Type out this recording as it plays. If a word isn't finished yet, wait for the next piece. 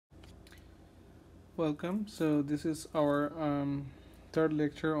Welcome. So this is our third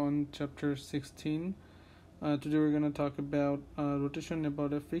lecture on chapter 16. Today we're going to talk about rotation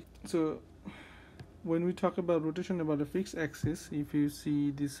about a fixed. So when we talk about rotation about a fixed axis, if you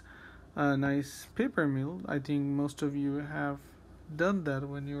see this nice paper mill, I think most of you have done that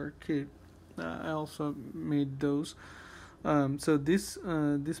when you were a kid. I also made those. So this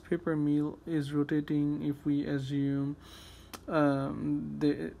paper mill is rotating. If we assume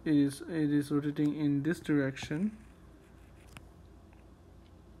it is rotating in this direction,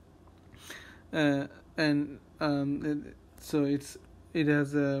 and so it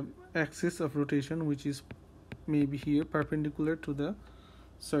has a axis of rotation which is maybe here perpendicular to the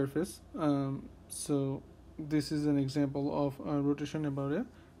surface. So this is an example of rotation about a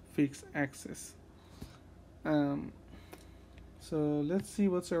fixed axis. So let's see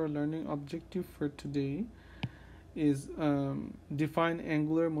what's our learning objective for today is define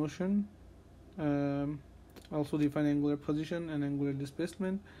angular motion, also define angular position and angular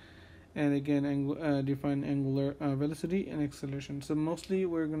displacement, and again define angular velocity and acceleration. So mostly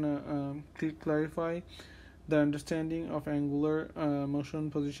we're gonna clarify the understanding of angular motion,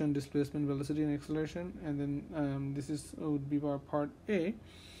 position, displacement, velocity, and acceleration, and then this would be our part A.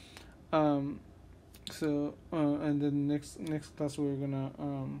 And then next class we're gonna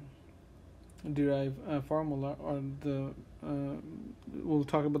derive a formula, or we'll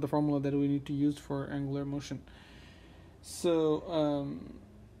talk about the formula that we need to use for angular motion. So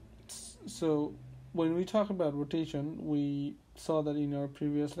when we talk about rotation, we saw that in our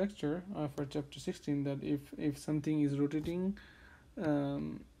previous lecture for chapter 16 that if something is rotating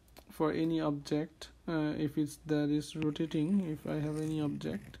for any object, if that is rotating, if I have any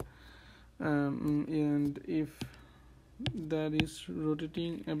object, and if that is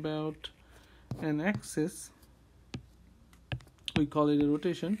rotating about an axis, we call it a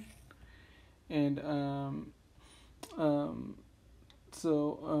rotation. And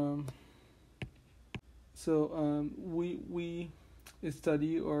we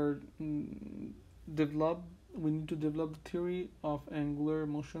study or develop. We need to develop the theory of angular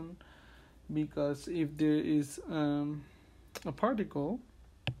motion, because if there is a particle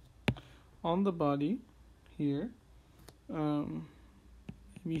on the body here,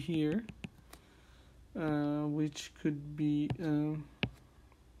 maybe here, which could be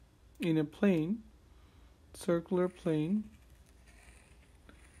in a plane, circular plane.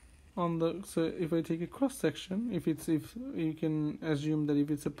 So if I take a cross section, if you can assume that if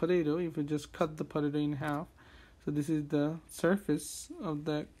it's a potato, if you just cut the potato in half, so this is the surface of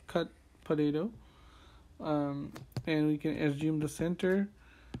the cut potato, and we can assume the center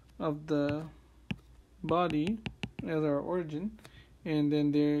of the body as our origin, and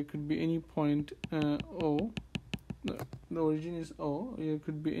then there could be any point O. The origin is O. There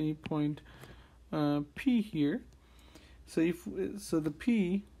could be any point P here. So the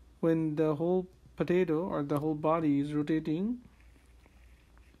P, when the whole potato or the whole body is rotating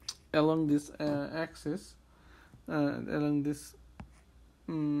along this axis, along this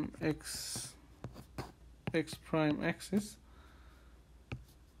x prime axis.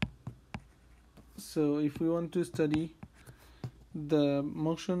 So if we want to study the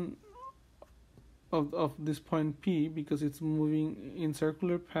motion of this point P, because it's moving in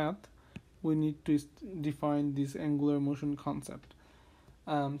circular path, we need to define this angular motion concept.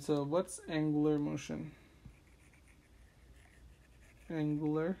 So what's angular motion?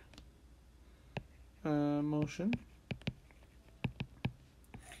 Angular motion.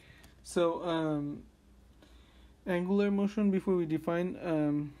 So angular motion, before we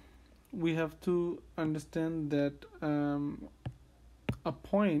define, we have to understand that a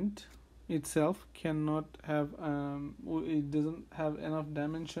point itself cannot have it doesn't have enough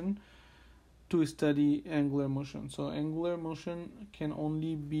dimension to study angular motion. So angular motion can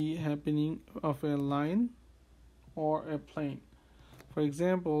only be happening of a line or a plane. For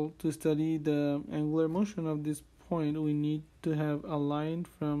example, to study the angular motion of this point, we need to have a line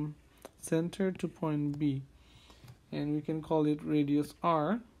from center to point B, and we can call it radius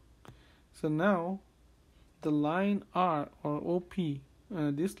R. So now the line R, or OP,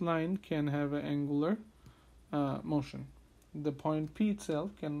 this line can have an angular motion. The point P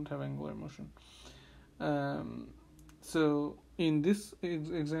itself cannot have angular motion. So in this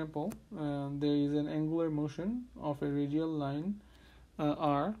example, there is an angular motion of a radial line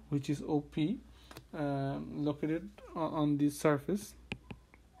R, which is OP, located on this surface.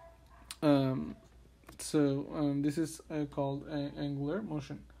 This is called angular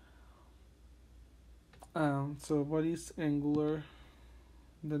motion. So what is angular?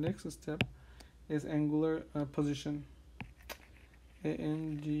 The next step is angular position.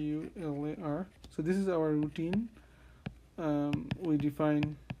 angular. So this is our routine. We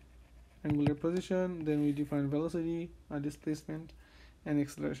define angular position, then we define velocity, displacement, and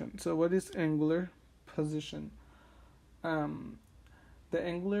acceleration. So what is angular position? The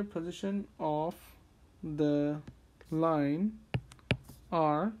angular position of the line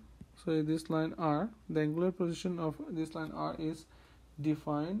R, so this line R, the angular position of this line R is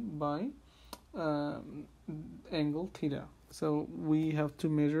defined by angle theta. So we have to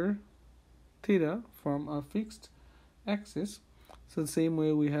measure theta from a fixed axis. So the same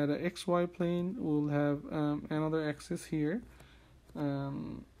way we had an XY plane, we'll have another axis here,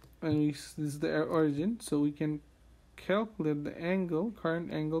 and this is the origin. So we can calculate the angle,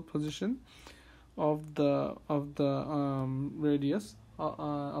 current angle position of the radius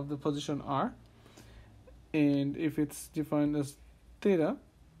of the position R, and if it's defined as theta,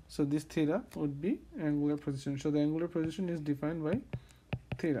 so this theta would be angular position. So the angular position is defined by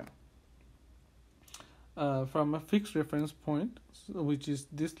theta from a fixed reference point, which is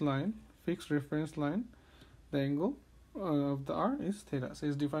this line, fixed reference line. The angle of the R is theta, so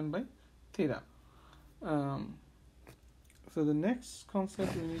it's defined by theta. So the next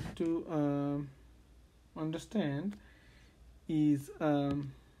concept we need to understand is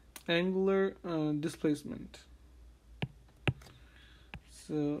angular displacement.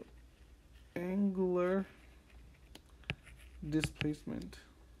 So angular displacement.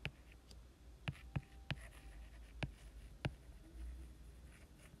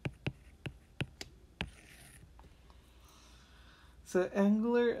 So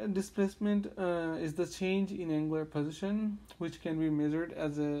angular displacement is the change in angular position, which can be measured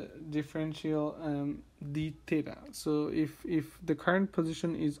as a differential d theta. So if the current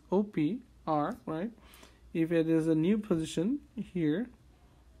position is OP R, right? If it is a new position here,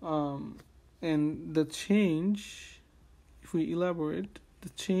 and the change, if we elaborate, the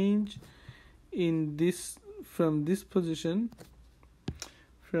change in this from this position,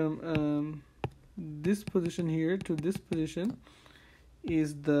 from this position here to this position,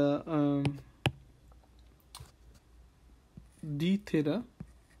 is the d theta,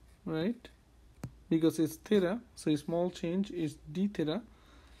 right? Because it's theta, so a small change is d theta.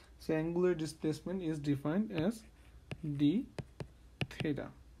 So angular displacement is defined as d theta.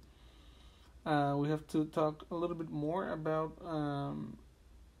 We have to talk a little bit more about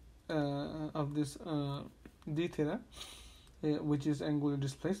of this d theta, which is angular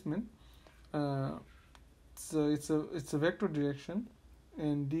displacement. So it's a vector direction,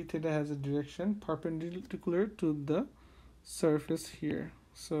 and d theta has a direction perpendicular to the surface here.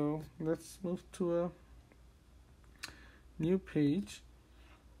 So let's move to a new page.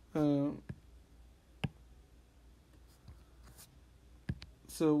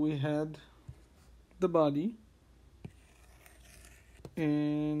 So we had the body,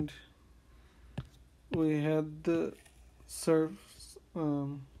 and we had the surface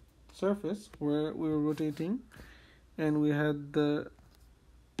where we were rotating, and we had the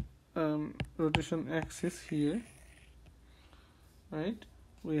rotation axis here, right?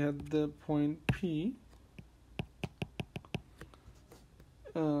 We had the point P,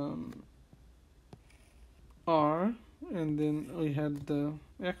 R, and then we had the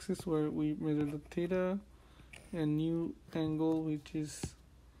axis where we measured the theta and new angle, which is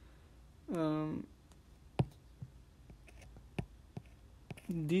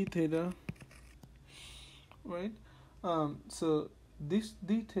d theta, right? So this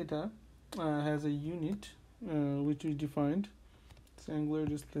d theta has a unit which we defined. It's angular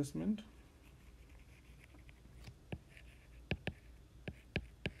displacement.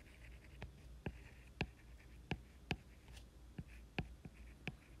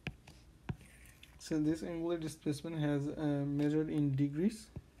 So this angular displacement has measured in degrees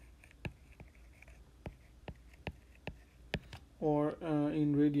or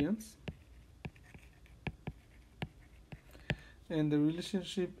in radians, and the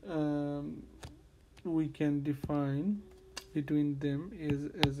relationship we can define between them is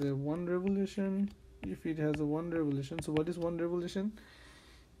as a 1 revolution. If it has a 1 revolution, so what is 1 revolution?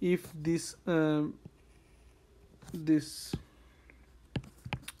 If this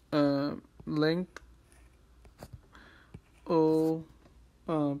length O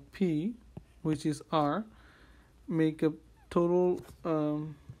P, which is R, make a total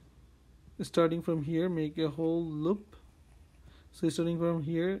starting from here, make a whole loop. So starting from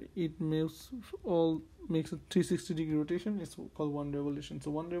here, it makes a 360-degree rotation. It's called 1 revolution.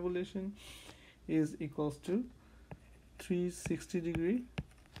 So 1 revolution is equals to 360-degree,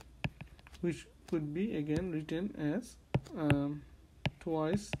 which could be again written as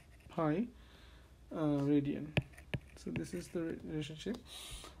twice pi radian. So this is the relationship.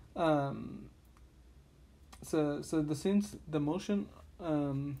 Since the motion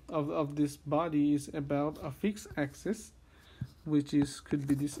of this body is about a fixed axis, which could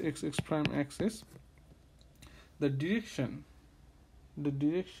be this x prime axis, the direction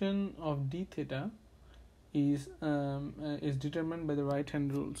of d theta is determined by the right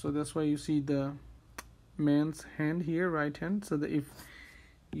hand rule. So that's why you see the man's hand here, right hand. So that if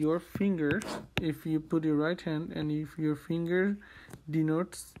you put your right hand and if your finger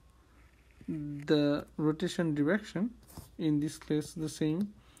denotes the rotation direction, in this case the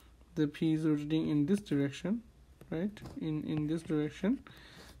same, the P is rotating in this direction, right, in this direction,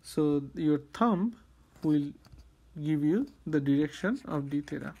 so your thumb will give you the direction of d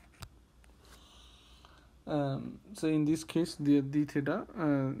theta. So in this case, the d theta,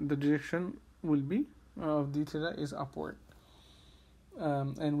 the direction will be of d theta is upward,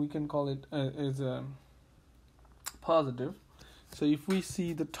 and we can call it as a positive. So if we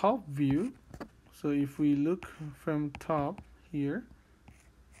see the top view, so if we look from top here,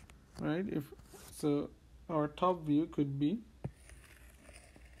 right, so our top view could be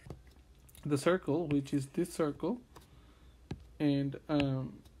the circle, which is this circle, and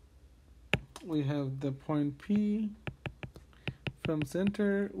we have the point P from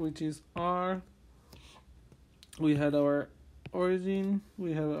center, which is R. We had our origin,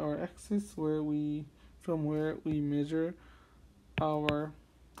 we have our axis from where we measure our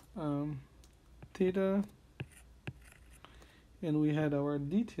theta, and we had our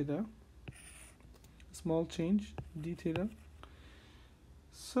d theta, small change, d theta.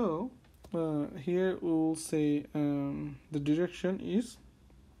 So here we'll say the direction is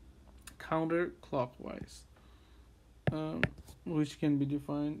counterclockwise, which can be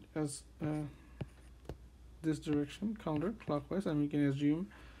defined as this direction, counterclockwise, and we can assume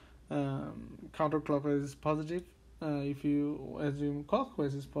counterclockwise is positive. If you assume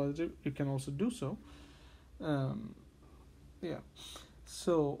clockwise is positive, you can also do so.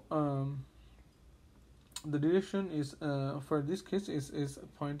 So the direction is for this case is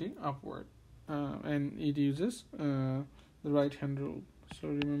pointing upward, and it uses the right hand rule. So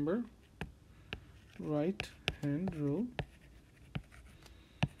remember, right hand rule.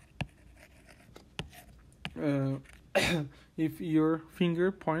 If your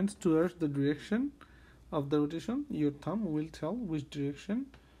finger points towards the direction of the rotation, your thumb will tell which direction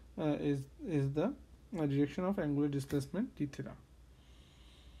is the direction of angular displacement d theta.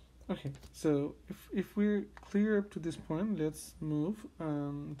 Okay, so if we're clear up to this point, let's move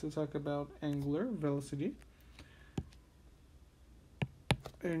to talk about angular velocity.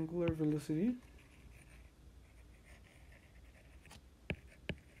 Angular velocity.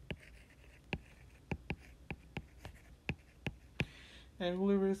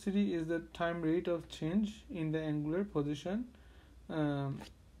 Angular velocity is the time rate of change in the angular position,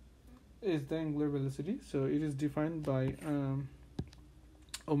 is the angular velocity. So it is defined by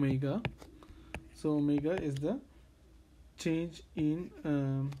omega. So omega is the change in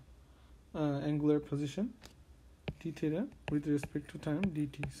angular position d theta with respect to time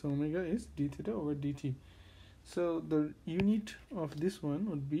dt. So omega is d theta over dt. So the unit of this one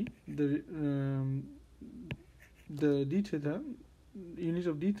would be the d theta, unit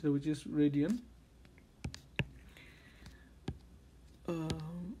of d theta, which is radian.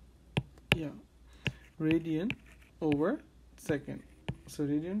 Radian over second. So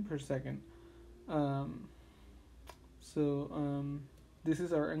radian per second. This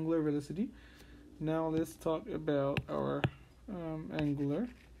is our angular velocity. Now let's talk about our angular,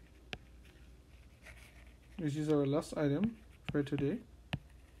 which is our last item for today.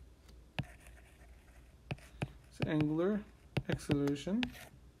 So angular acceleration.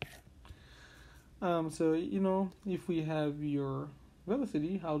 So if we have your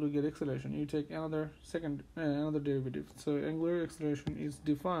velocity, how to get acceleration? You take another derivative. So angular acceleration is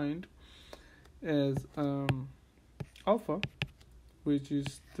defined as alpha, which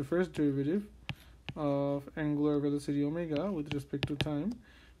is the first derivative of angular velocity omega with respect to time,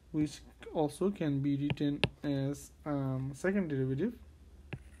 which also can be written as second derivative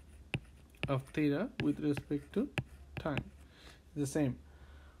of theta with respect to time. The same.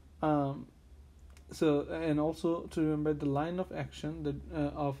 And also to remember, the line of action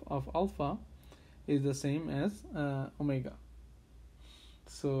of alpha is the same as omega.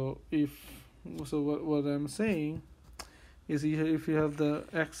 So what I'm saying is, if you have the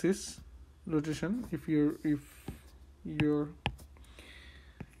axis rotation, if your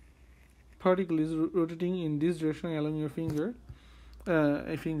particle is rotating in this direction along your fingers,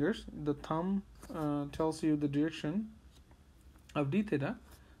 the thumb tells you the direction of d theta,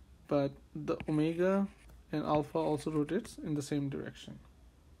 but the omega and alpha also rotates in the same direction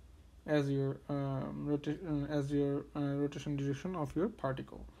as your rotation direction of your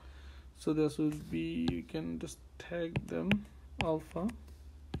particle. So this would be, you can just tag them alpha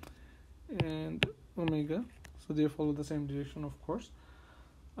and omega, so they follow the same direction, of course.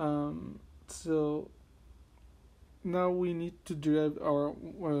 So now we need to derive our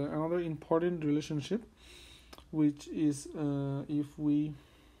another important relationship, which is if we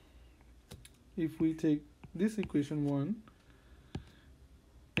take this equation 1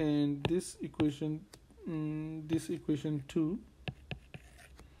 and this equation 2.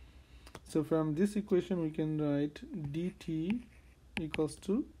 So from this equation we can write dt equals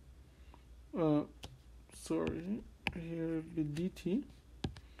to here would be dt.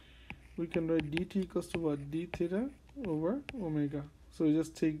 We can write dt equals to what? D theta over omega. So we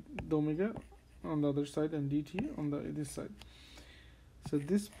just take the omega on the other side and dt on this side. So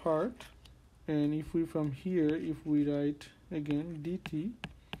this part, and if we from here, if we write again dt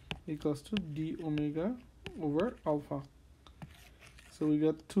equals to d omega over alpha. So we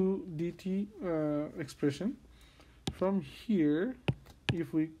got 2 dt expression. From here,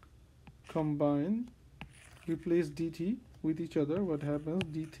 if we combine, replace dt with each other, what happens?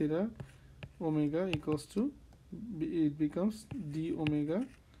 D theta omega equals to, it becomes d omega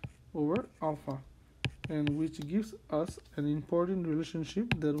over alpha, and which gives us an important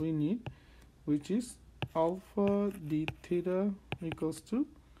relationship that we need, which is alpha d theta equals to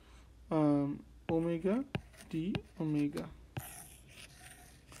omega d omega.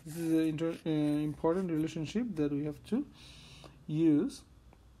 This is an important relationship that we have to use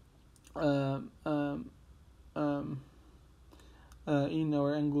in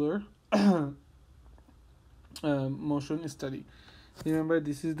our angular motion study. Remember,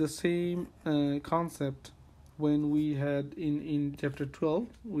 this is the same concept when we had in chapter 12.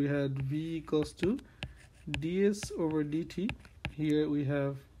 We had v equals to ds over dt. Here we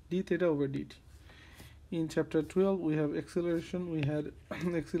have d theta over dt. In chapter 12 we have acceleration. We had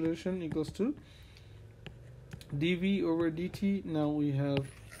acceleration equals to dv over dt. Now we have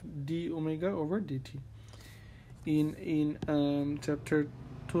d omega over dt. In chapter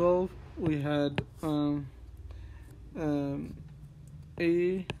 12 we had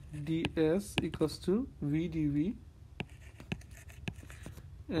a ds equals to v dv,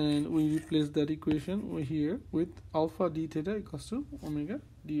 and we replace that equation here with alpha d theta equals to omega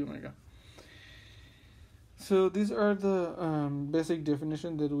d omega. So these are the basic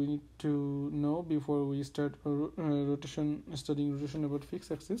definition that we need to know before we start studying rotation about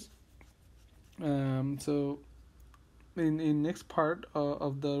fixed axis. So in next part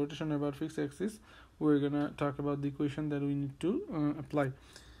of the rotation about fixed axis, we're gonna talk about the equation that we need to apply.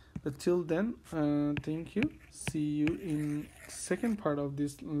 But till then, thank you. See you in second part of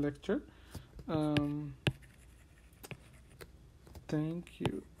this lecture. Thank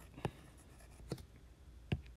you.